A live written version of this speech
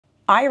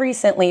I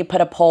recently put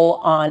a poll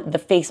on the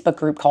Facebook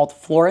group called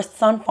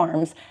Florists on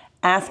Farms,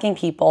 asking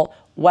people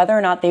whether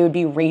or not they would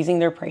be raising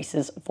their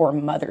prices for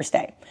Mother's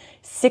Day.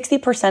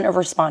 60% of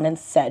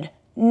respondents said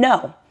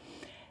no.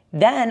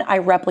 Then I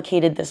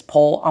replicated this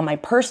poll on my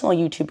personal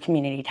YouTube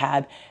community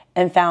tab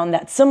and found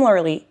that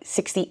similarly,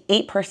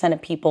 68%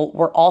 of people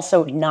were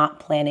also not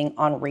planning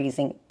on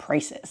raising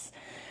prices.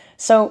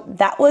 So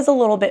that was a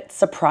little bit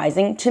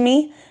surprising to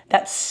me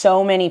that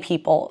so many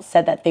people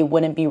said that they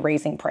wouldn't be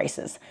raising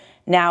prices.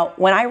 Now,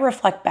 when I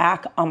reflect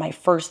back on my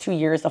first 2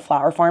 years of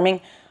flower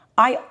farming,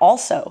 I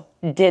also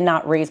did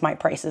not raise my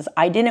prices.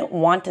 I didn't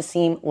want to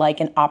seem like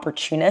an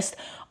opportunist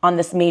on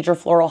this major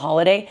floral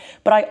holiday,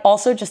 but I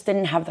also just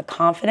didn't have the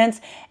confidence,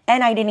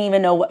 and I didn't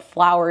even know what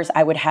flowers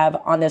I would have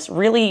on this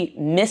really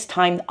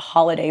mistimed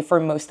holiday for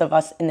most of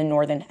us in the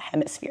Northern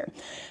Hemisphere.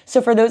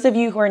 So for those of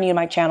you who are new to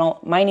my channel,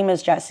 my name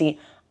is Jessie.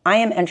 I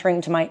am entering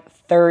into my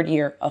 3rd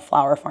year of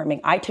flower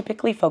farming. I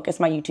typically focus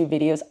my YouTube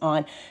videos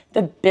on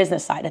the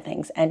business side of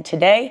things. And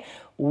today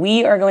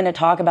we are going to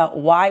talk about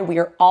why we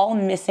are all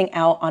missing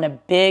out on a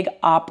big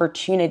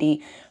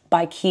opportunity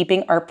by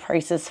keeping our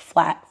prices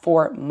flat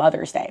for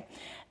Mother's Day.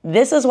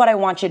 This is what I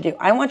want you to do.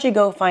 I want you to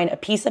go find a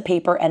piece of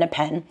paper and a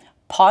pen,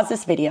 pause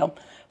this video,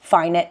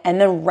 find it, and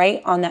then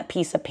write on that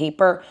piece of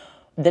paper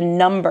the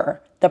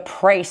number, the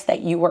price that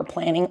you are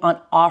planning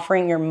on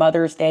offering your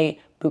Mother's Day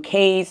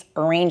bouquets,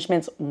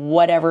 arrangements,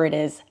 whatever it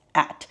is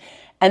at.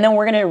 And then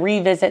we're going to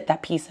revisit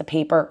that piece of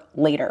paper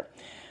later.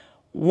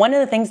 One of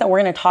the things that we're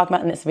going to talk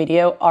about in this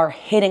video are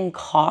hidden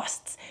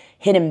costs,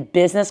 hidden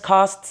business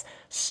costs,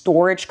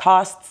 storage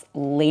costs,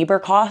 labor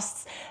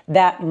costs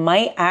that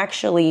might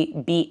actually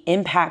be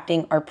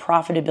impacting our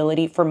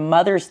profitability for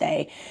Mother's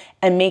Day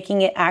and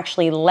making it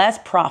actually less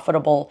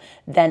profitable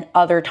than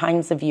other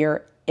times of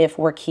year if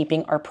we're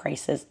keeping our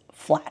prices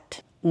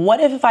flat.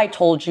 What if I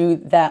told you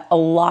that a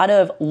lot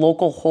of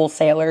local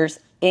wholesalers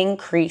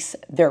increase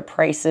their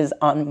prices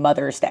on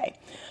Mother's Day?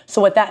 So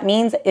what that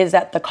means is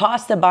that the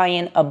cost of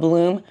buying a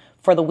bloom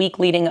for the week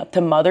leading up to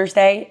Mother's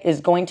Day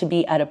is going to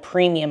be at a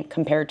premium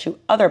compared to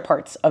other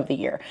parts of the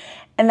year.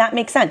 And that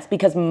makes sense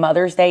because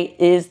Mother's Day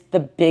is the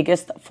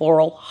biggest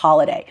floral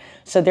holiday.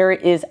 So there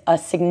is a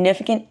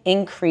significant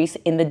increase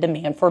in the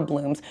demand for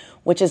blooms,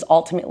 which is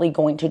ultimately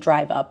going to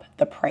drive up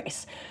the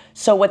price.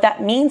 So what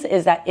that means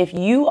is that if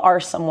you are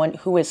someone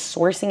who is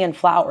sourcing in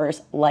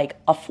flowers like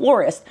a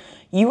florist,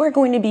 you are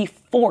going to be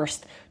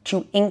forced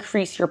to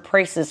increase your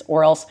prices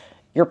or else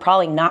you're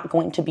probably not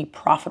going to be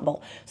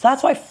profitable. So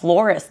that's why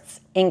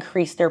florists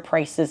increase their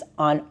prices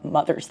on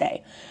Mother's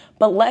Day.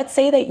 But let's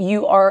say that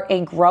you are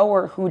a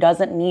grower who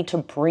doesn't need to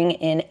bring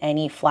in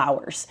any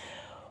flowers.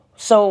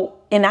 So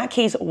in that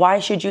case, why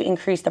should you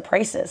increase the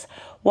prices?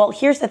 Well,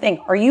 here's the thing.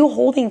 Are you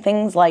holding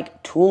things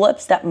like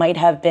tulips that might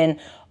have been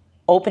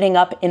opening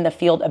up in the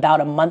field about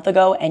a month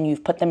ago and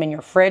you've put them in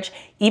your fridge,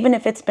 even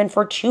if it's been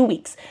for 2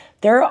 weeks?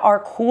 There are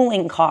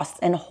cooling costs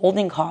and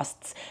holding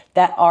costs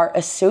that are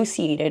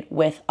associated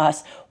with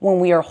us when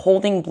we are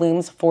holding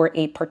blooms for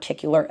a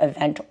particular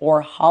event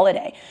or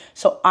holiday.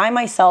 So I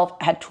myself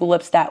had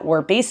tulips that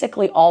were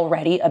basically all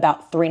ready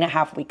about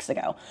 3.5 weeks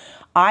ago.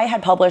 I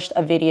had published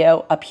a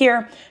video up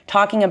here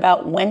talking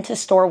about when to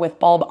store with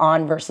bulb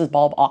on versus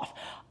bulb off.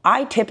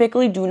 I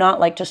typically do not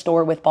like to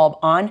store with bulb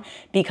on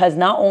because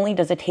not only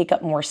does it take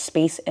up more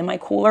space in my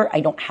cooler, I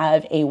don't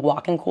have a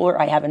walk-in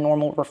cooler, I have a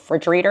normal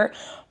refrigerator,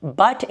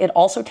 but it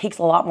also takes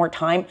a lot more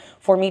time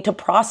for me to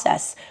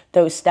process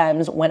those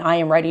stems when I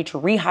am ready to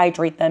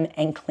rehydrate them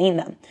and clean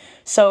them.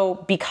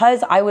 So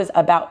because I was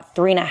about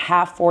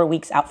 3.5, 4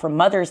 weeks out from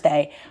Mother's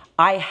Day,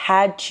 I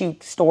had to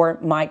store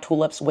my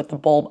tulips with the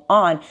bulb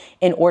on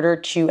in order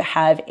to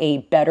have a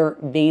better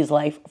vase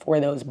life for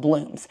those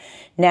blooms.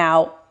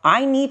 Now,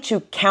 I need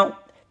to count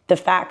the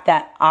fact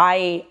that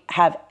I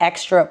have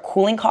extra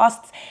cooling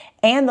costs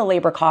and the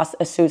labor costs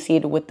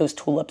associated with those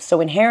tulips. So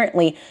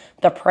inherently,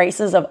 the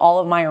prices of all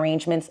of my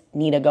arrangements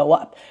need to go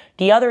up.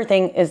 The other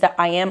thing is that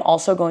I am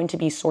also going to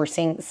be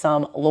sourcing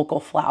some local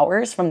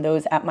flowers from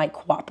those at my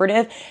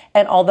cooperative.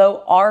 And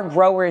although our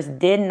growers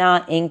did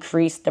not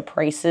increase the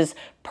prices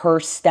per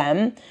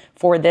stem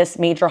for this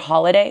major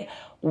holiday,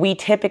 we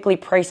typically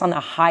price on the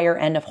higher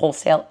end of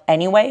wholesale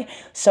anyway.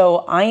 So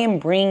I am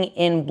bringing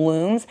in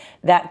blooms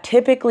that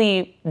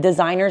typically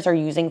designers are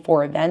using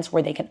for events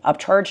where they can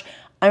upcharge.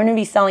 I'm going to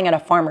be selling at a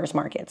farmer's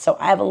market. So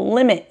I have a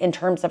limit in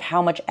terms of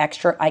how much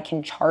extra I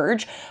can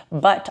charge,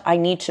 but I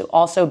need to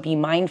also be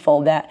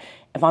mindful that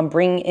if I'm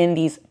bringing in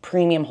these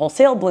premium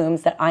wholesale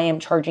blooms, that I am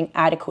charging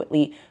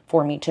adequately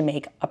for me to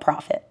make a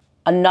profit.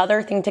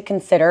 Another thing to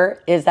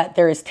consider is that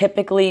there is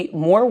typically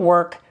more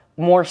work,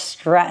 more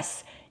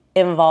stress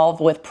involved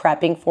with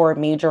prepping for a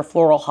major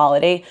floral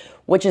holiday,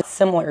 which is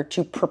similar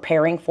to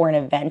preparing for an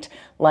event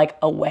like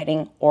a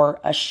wedding or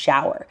a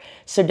shower.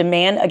 So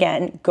demand,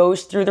 again,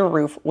 goes through the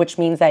roof, which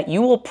means that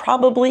you will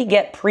probably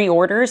get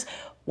pre-orders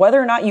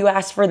whether or not you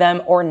ask for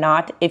them or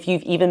not, if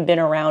you've even been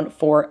around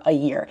for a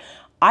year.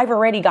 I've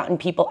already gotten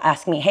people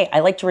asking me, hey, I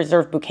like to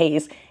reserve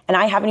bouquets, and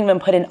I haven't even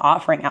put an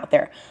offering out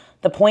there.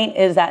 The point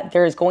is that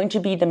there is going to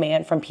be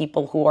demand from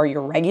people who are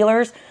your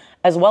regulars,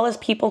 as well as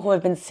people who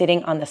have been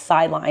sitting on the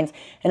sidelines.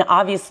 And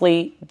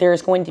obviously,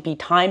 there's going to be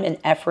time and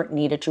effort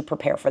needed to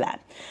prepare for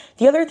that.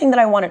 The other thing that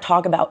I want to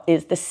talk about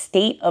is the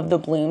state of the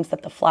blooms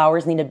that the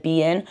flowers need to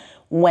be in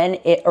when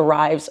it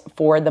arrives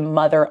for the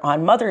mother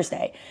on Mother's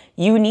Day.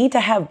 You need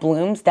to have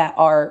blooms that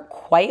are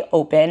quite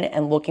open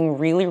and looking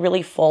really,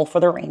 really full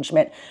for the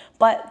arrangement,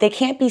 but they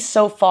can't be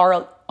so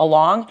far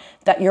along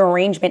that your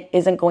arrangement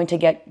isn't going to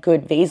get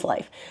good vase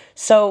life.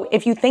 So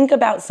if you think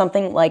about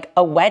something like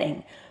a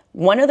wedding,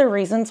 one of the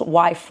reasons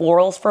why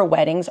florals for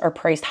weddings are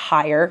priced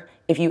higher,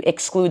 if you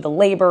exclude the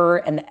labor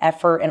and the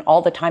effort and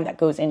all the time that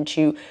goes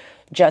into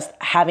just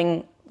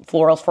having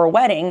florals for a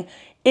wedding,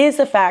 is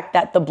the fact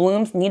that the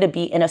blooms need to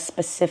be in a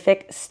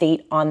specific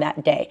state on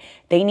that day.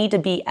 They need to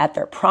be at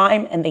their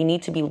prime and they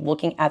need to be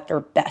looking at their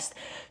best.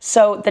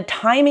 So the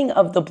timing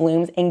of the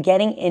blooms and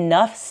getting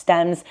enough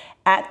stems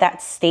at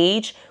that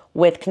stage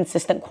with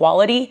consistent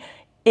quality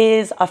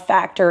is a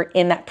factor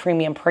in that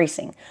premium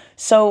pricing.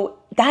 So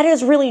that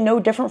is really no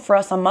different for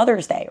us on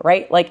Mother's Day,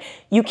 right? Like,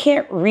 you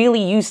can't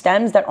really use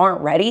stems that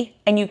aren't ready,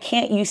 and you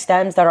can't use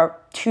stems that are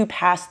too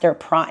past their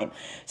prime.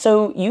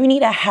 So you need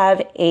to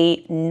have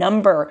a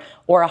number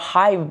or a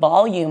high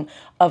volume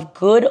of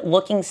good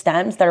looking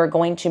stems that are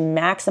going to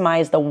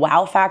maximize the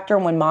wow factor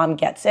when mom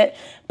gets it,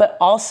 but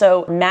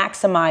also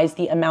maximize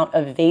the amount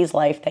of vase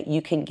life that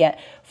you can get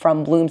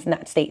from blooms in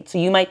that state. So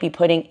you might be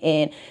putting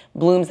in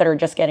blooms that are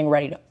just getting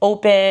ready to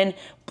open,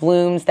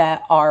 blooms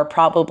that are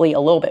probably a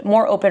little bit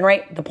more open,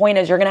 right? The point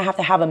is, you're gonna have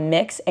to have a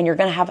mix, and you're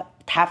gonna have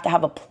to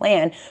have a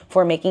plan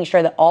for making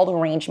sure that all the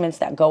arrangements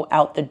that go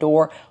out the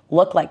door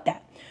look like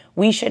that.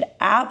 We should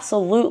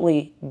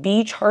absolutely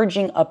be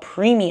charging a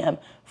premium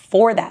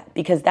for that,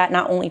 because that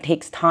not only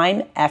takes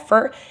time,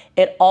 effort,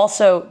 it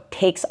also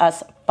takes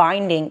us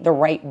finding the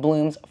right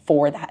blooms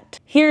for that.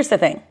 Here's the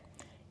thing.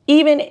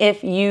 Even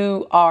if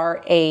you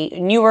are a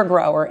newer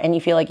grower and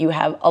you feel like you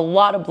have a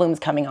lot of blooms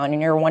coming on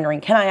and you're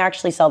wondering, can I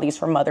actually sell these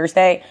for Mother's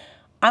Day?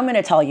 I'm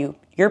gonna tell you,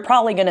 you're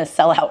probably gonna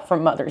sell out for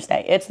Mother's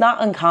Day. It's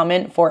not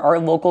uncommon for our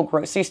local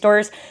grocery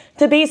stores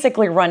to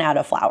basically run out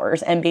of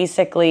flowers, and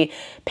basically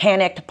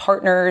panicked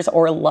partners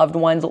or loved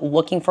ones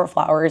looking for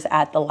flowers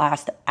at the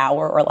last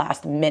hour or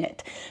last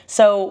minute.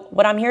 So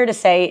what I'm here to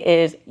say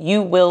is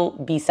you will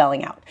be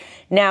selling out.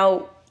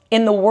 Now,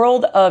 in the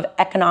world of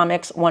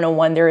economics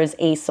 101, there is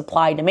a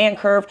supply-demand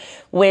curve,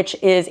 which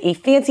is a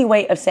fancy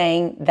way of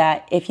saying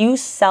that if you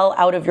sell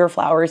out of your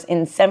flowers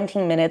in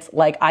 17 minutes,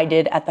 like I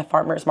did at the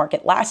farmer's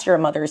market last year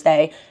on Mother's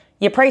Day,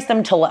 you price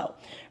them too low,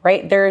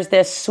 right? There's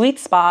this sweet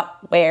spot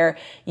where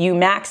you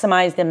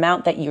maximize the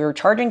amount that you're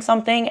charging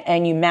something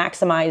and you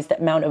maximize the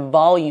amount of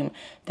volume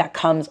that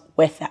comes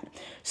with that.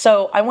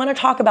 So I want to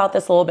talk about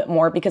this a little bit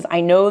more, because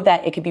I know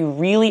that it could be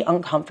really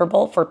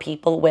uncomfortable for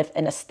people with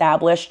an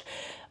established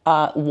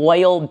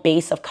loyal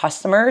base of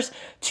customers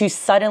to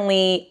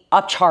suddenly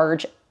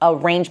upcharge an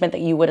arrangement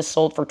that you would have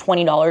sold for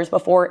 $20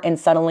 before and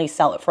suddenly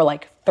sell it for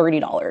like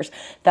 $30.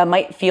 That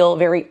might feel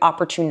very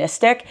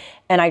opportunistic,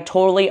 and I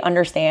totally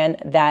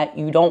understand that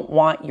you don't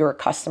want your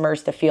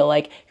customers to feel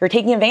like you're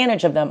taking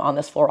advantage of them on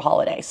this floral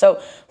holiday. So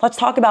let's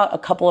talk about a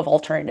couple of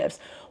alternatives.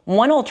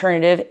 One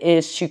alternative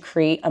is to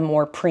create a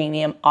more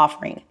premium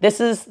offering. This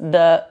is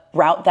the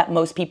route that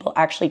most people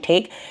actually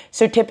take.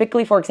 So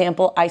typically, for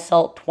example, I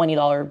sell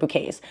 $20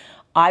 bouquets.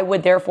 I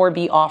would therefore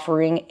be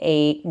offering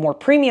a more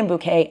premium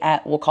bouquet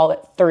at, we'll call it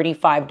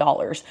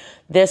 $35.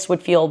 This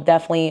would feel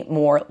definitely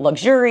more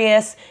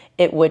luxurious.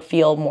 It would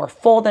feel more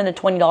full than a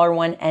 $20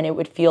 one, and it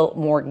would feel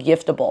more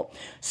giftable.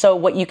 So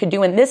what you could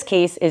do in this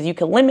case is you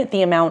could limit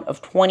the amount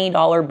of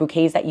 $20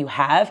 bouquets that you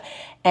have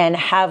and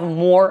have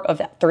more of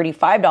that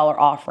 $35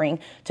 offering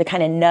to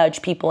kind of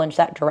nudge people into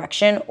that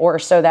direction, or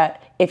so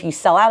that if you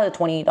sell out of the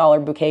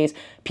 $20 bouquets,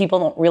 people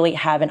don't really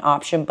have an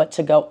option but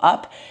to go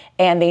up,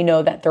 and they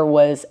know that there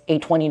was a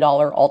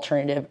 $20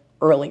 alternative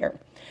earlier.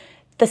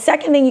 The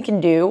second thing you can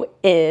do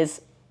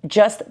is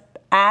just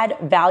add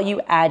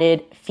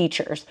value-added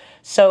features.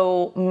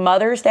 So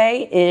Mother's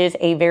Day is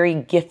a very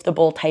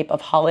giftable type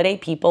of holiday.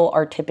 People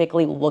are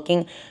typically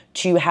looking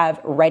to have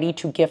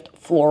ready-to-gift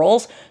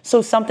florals.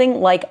 So something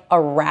like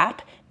a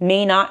wrap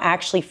may not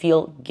actually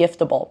feel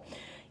giftable.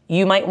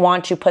 You might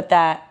want to put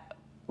that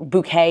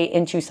bouquet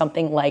into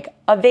something like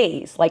a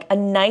vase, like a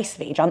nice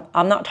vase.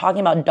 I'm not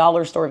talking about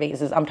dollar store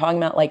vases. I'm talking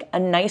about like a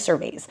nicer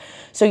vase.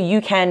 So you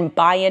can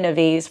buy in a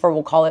vase for,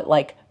 we'll call it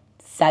like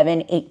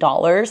 $7,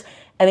 $8,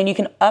 and then you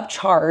can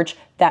upcharge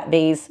that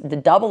vase the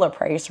double of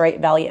price, right?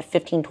 Value at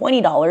 $15,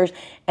 $20,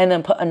 and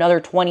then put another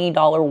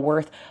 $20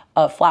 worth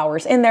of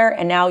flowers in there.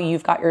 And now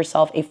you've got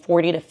yourself a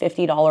 $40 to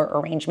 $50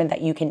 arrangement that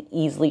you can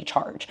easily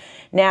charge.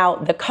 Now,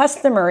 the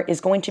customer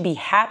is going to be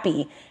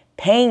happy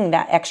paying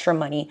that extra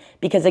money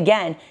because,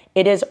 again,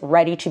 it is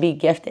ready to be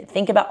gifted.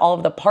 Think about all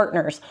of the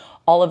partners,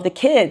 all of the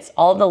kids,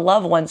 all of the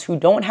loved ones who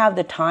don't have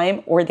the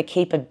time or the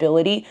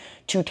capability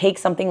to take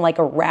something like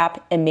a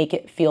wrap and make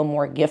it feel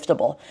more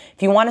giftable.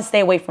 If you want to stay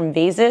away from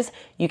vases,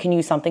 you can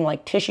use something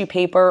like tissue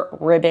paper,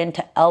 ribbon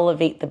to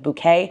elevate the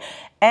bouquet.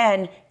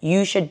 And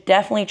you should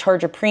definitely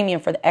charge a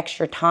premium for the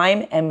extra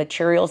time and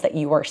materials that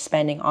you are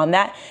spending on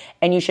that.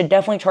 And you should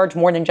definitely charge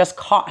more than just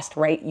cost,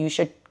 right? You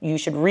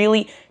should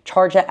really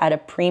charge that at a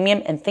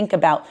premium and think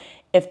about,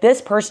 if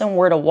this person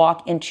were to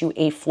walk into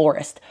a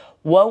florist,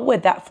 what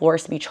would that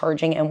florist be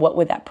charging and what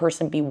would that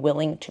person be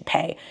willing to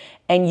pay?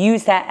 And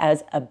use that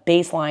as a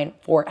baseline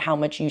for how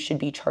much you should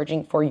be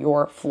charging for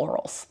your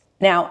florals.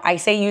 Now, I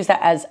say use that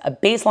as a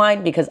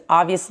baseline because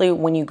obviously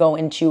when you go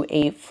into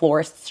a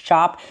florist's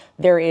shop,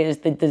 there is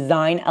the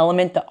design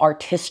element, the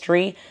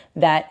artistry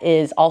that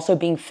is also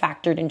being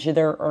factored into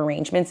their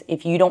arrangements.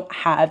 If you don't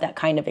have that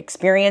kind of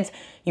experience,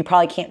 you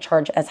probably can't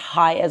charge as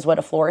high as what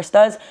a florist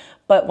does.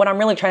 But what I'm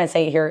really trying to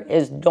say here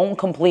is don't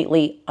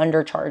completely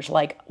undercharge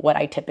like what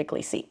I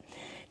typically see.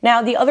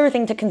 Now, the other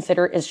thing to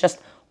consider is just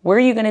where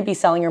are you going to be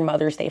selling your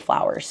Mother's Day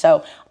flowers?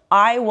 So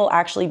I will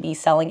actually be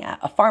selling at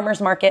a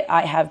farmer's market.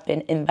 I have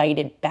been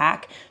invited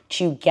back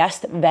to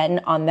guest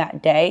vend on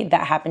that day.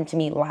 That happened to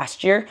me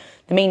last year.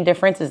 The main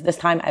difference is this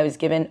time I was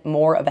given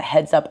more of a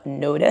heads up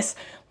notice.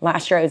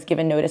 Last year I was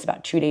given notice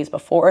about 2 days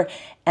before,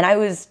 and I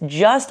was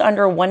just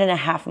under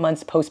 1.5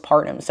 months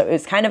postpartum. So it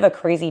was kind of a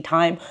crazy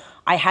time.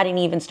 I hadn't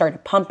even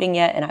started pumping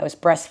yet and I was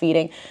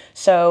breastfeeding.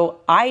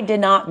 So I did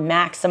not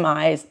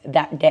maximize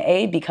that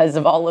day because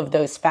of all of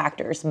those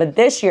factors. But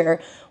this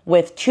year,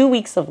 with 2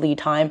 weeks of lead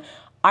time,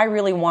 I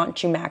really want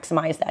to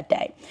maximize that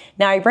day.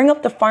 Now, I bring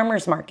up the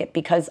farmer's market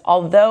because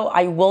although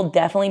I will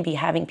definitely be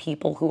having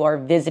people who are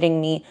visiting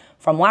me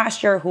from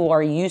last year who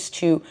are used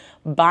to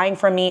buying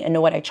from me and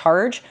know what I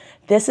charge,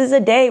 this is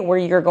a day where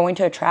you're going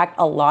to attract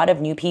a lot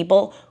of new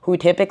people who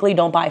typically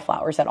don't buy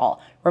flowers at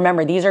all.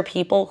 Remember, these are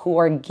people who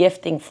are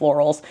gifting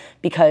florals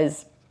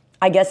because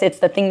I guess it's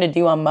the thing to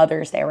do on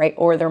Mother's Day, right?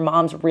 Or their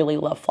moms really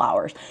love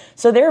flowers.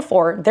 So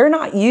therefore, they're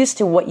not used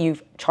to what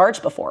you've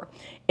charged before.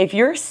 If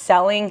you're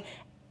selling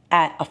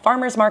at a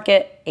farmer's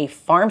market, a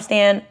farm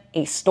stand,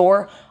 a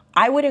store,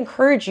 I would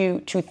encourage you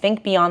to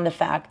think beyond the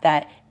fact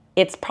that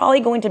it's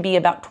probably going to be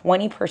about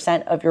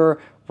 20% of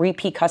your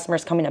repeat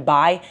customers coming to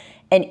buy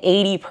and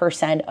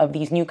 80% of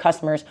these new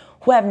customers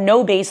who have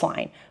no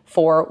baseline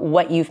for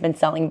what you've been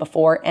selling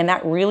before. And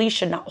that really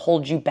should not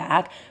hold you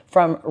back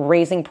from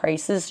raising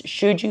prices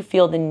should you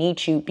feel the need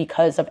to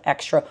because of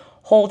extra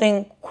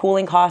holding,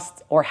 cooling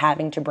costs, or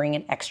having to bring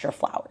in extra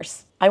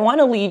flowers. I want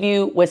to leave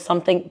you with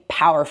something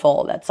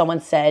powerful that someone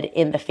said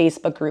in the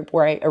Facebook group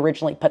where I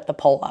originally put the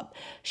poll up.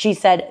 She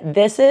said,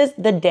 "This is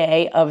the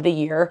day of the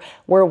year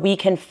where we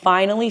can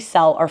finally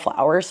sell our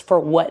flowers for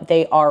what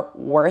they are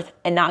worth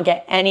and not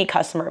get any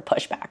customer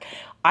pushback."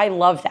 I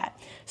love that.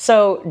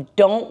 So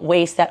don't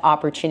waste that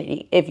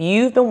opportunity. If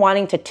you've been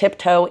wanting to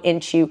tiptoe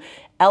into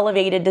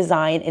elevated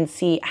design and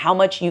see how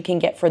much you can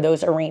get for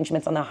those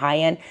arrangements on the high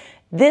end,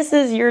 this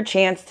is your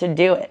chance to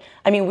do it.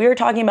 I mean, we were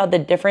talking about the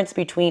difference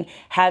between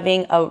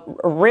having an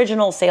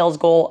original sales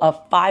goal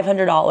of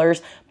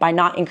 $500 by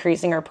not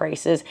increasing our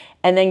prices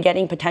and then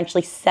getting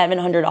potentially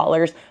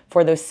 $700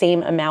 for those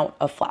same amount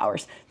of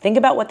flowers. Think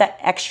about what that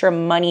extra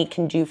money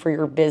can do for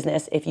your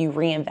business if you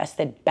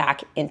reinvested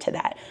back into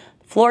that.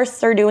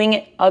 Florists are doing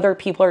it, other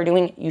people are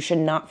doing it. You should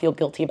not feel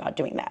guilty about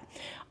doing that.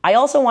 I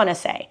also want to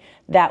say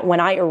that when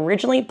I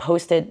originally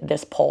posted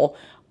this poll,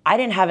 I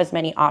didn't have as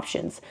many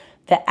options.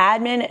 The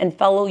admin and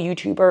fellow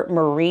YouTuber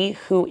Marie,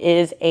 who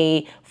is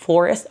a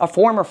florist, a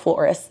former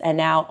florist, and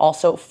now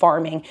also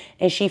farming,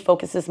 and she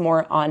focuses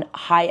more on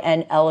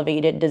high-end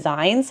elevated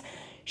designs,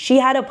 she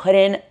had to put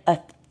in a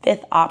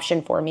fifth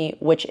option for me,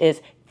 which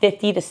is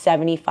 50 to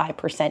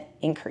 75%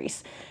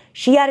 increase.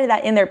 She added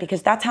that in there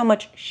because that's how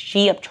much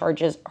she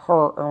upcharges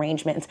her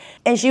arrangements.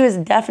 And she was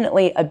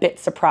definitely a bit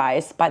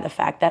surprised by the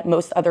fact that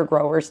most other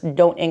growers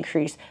don't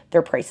increase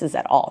their prices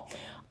at all.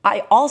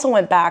 I also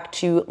went back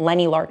to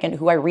Lenny Larkin,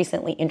 who I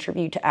recently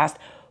interviewed, to ask,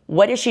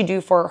 what does she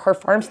do for her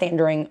farm stand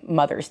during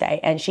Mother's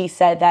Day? And she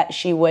said that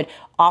she would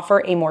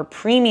offer a more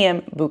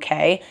premium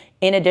bouquet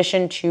in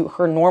addition to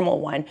her normal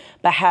one,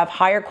 but have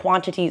higher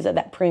quantities of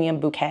that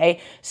premium bouquet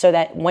so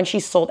that when she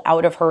sold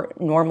out of her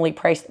normally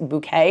priced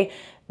bouquet,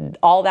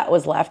 all that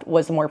was left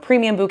was a more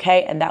premium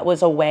bouquet, and that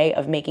was a way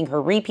of making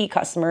her repeat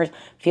customers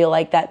feel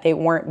like that they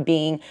weren't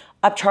being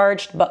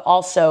upcharged, but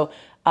also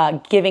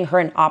giving her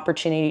an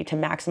opportunity to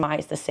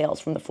maximize the sales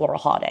from the floral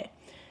holiday.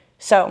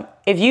 So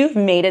if you've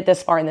made it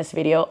this far in this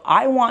video,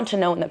 I want to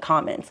know in the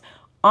comments,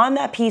 on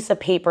that piece of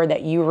paper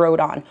that you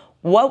wrote on,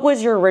 what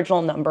was your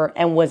original number,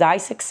 and was I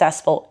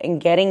successful in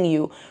getting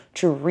you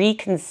to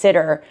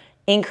reconsider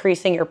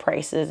increasing your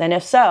prices? And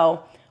if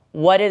so,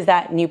 what does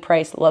that new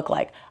price look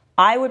like?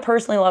 I would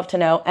personally love to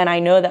know, and I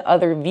know that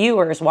other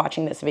viewers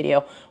watching this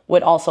video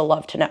would also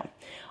love to know.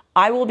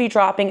 I will be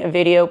dropping a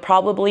video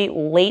probably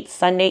late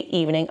Sunday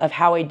evening of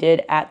how I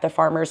did at the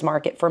farmer's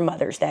market for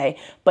Mother's Day.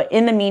 But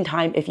in the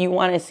meantime, if you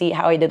want to see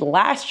how I did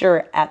last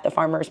year at the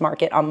farmer's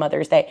market on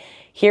Mother's Day,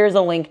 here's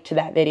a link to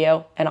that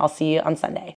video, and I'll see you on Sunday.